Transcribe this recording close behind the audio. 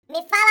Me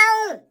fala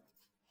um.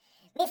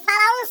 Me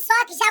fala um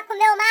só que já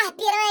comeu mais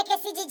piranha que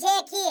esse DJ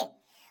aqui.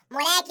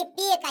 Moleque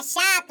pica,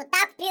 chato,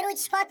 tá com peru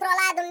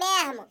descontrolado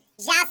mesmo.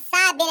 Já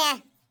sabe,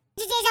 né? O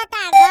DJ já tá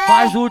agora.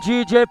 Mas o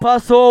DJ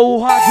passou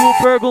o rádio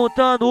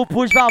perguntando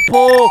pros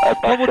vapor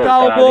como tá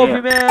o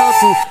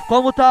movimento,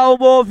 como tá o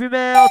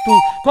movimento,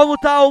 como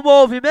tá o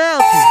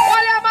movimento.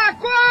 Olha a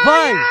maconha!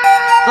 Vai!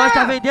 Nós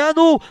tá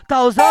vendendo,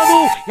 tá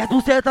usando e a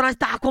buceta nós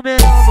tá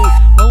comendo.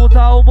 Como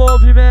tá o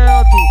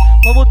movimento,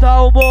 como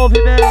tá o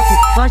movimento.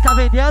 Nós tá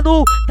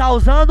vendendo, tá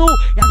usando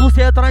e a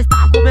buceta nós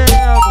tá comendo.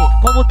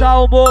 Como tá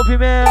o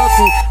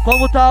movimento,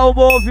 como tá o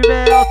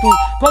movimento,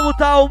 como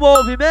tá o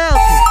movimento.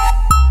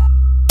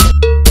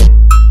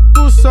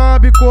 Tu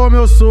sabe como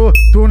eu sou,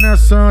 tu não é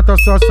santa,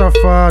 só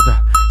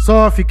safada.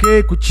 Só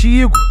fiquei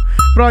contigo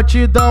pra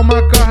te dar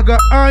uma carga.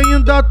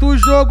 Ainda tu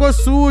jogou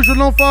sujo,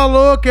 não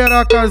falou que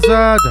era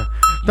casada.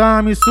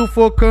 Tá me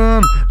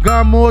sufocando,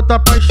 gamota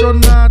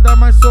apaixonada,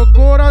 mas sou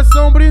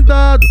coração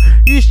brindado,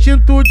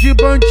 instinto de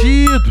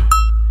bandido.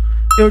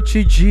 Eu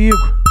te digo,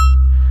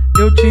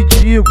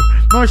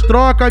 nós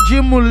troca de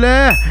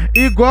mulher,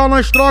 igual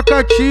nós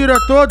troca tira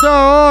toda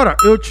hora.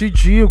 Eu te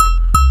digo,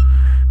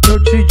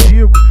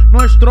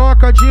 nós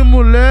troca de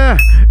mulher,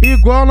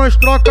 igual nós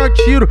troca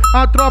tiro.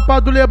 A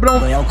tropa do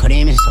Lebrão é o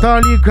crime, tá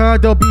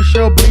ligado, é o bicho,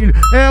 é o brilho.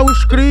 É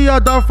os cria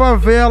da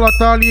favela,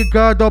 tá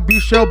ligado, é o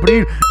bicho, é o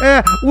brilho.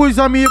 É os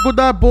amigos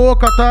da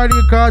boca, tá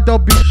ligado, é o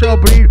bicho, é o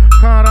brilho.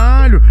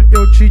 Caralho,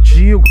 eu te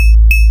digo,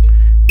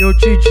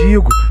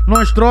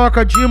 nós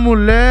troca de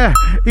mulher,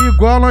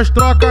 igual nós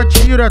troca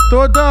tiro, é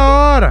toda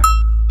hora.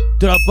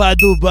 Tropa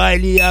do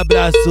baile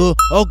abraçou,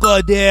 ó o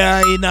Codé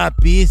aí na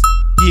pista.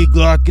 De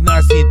Glock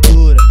na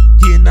cintura,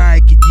 de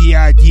Nike, de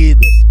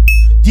Adidas.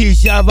 De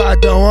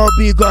chavadão ao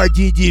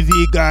bigodinho de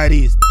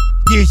vigarista.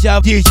 De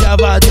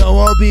chavadão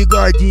ao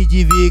bigodinho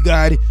de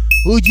vigarista.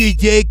 O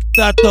DJ que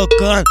tá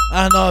tocando,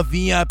 a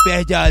novinha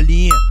perde a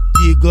linha.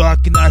 De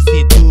Glock na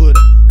cintura,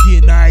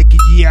 de Nike,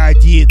 de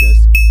Adidas.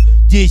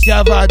 De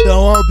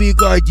chavadão ao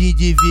bigodinho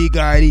de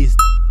vigarista.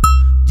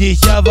 De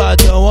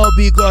chavadão ao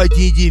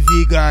bigodinho de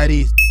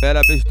vigarista. Vem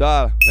na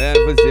pistola, vem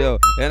no fuzil,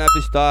 vem na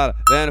pistola,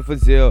 vem no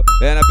fuzil,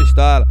 vem na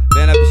pistola,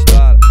 vem na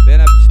pistola, vem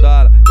na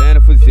pistola, vem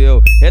no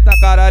fuzil. Eita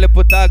caralho,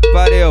 puta que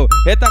pariu,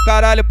 eita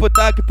caralho,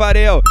 puta que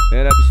pariu.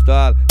 Vem na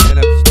pistola, vem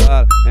na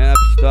pistola, vem na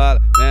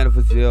pistola, vem no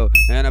fuzil,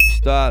 vem na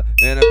pistola,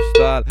 vem na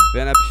pistola,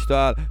 vem na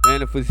pistola, vem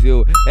no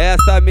fuzil.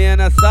 Essa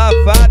mina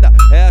safada,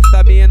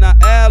 essa mina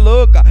é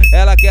louca,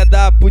 ela quer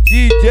dar pro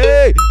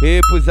DJ e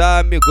pros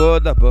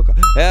amigos da boca.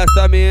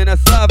 Essa mina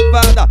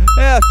safada,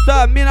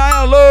 essa mina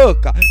é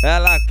louca,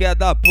 ela quer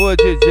dar pro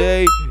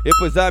DJ e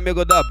pros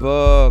amigos da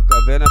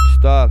boca. Vem na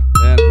pistola,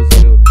 vem no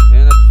fuzil,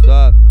 vem na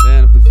pistola,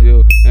 vem no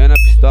fuzil, vem na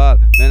pistola,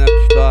 vem na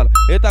pistola.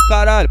 Eita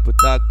caralho,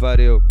 puta que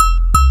pariu.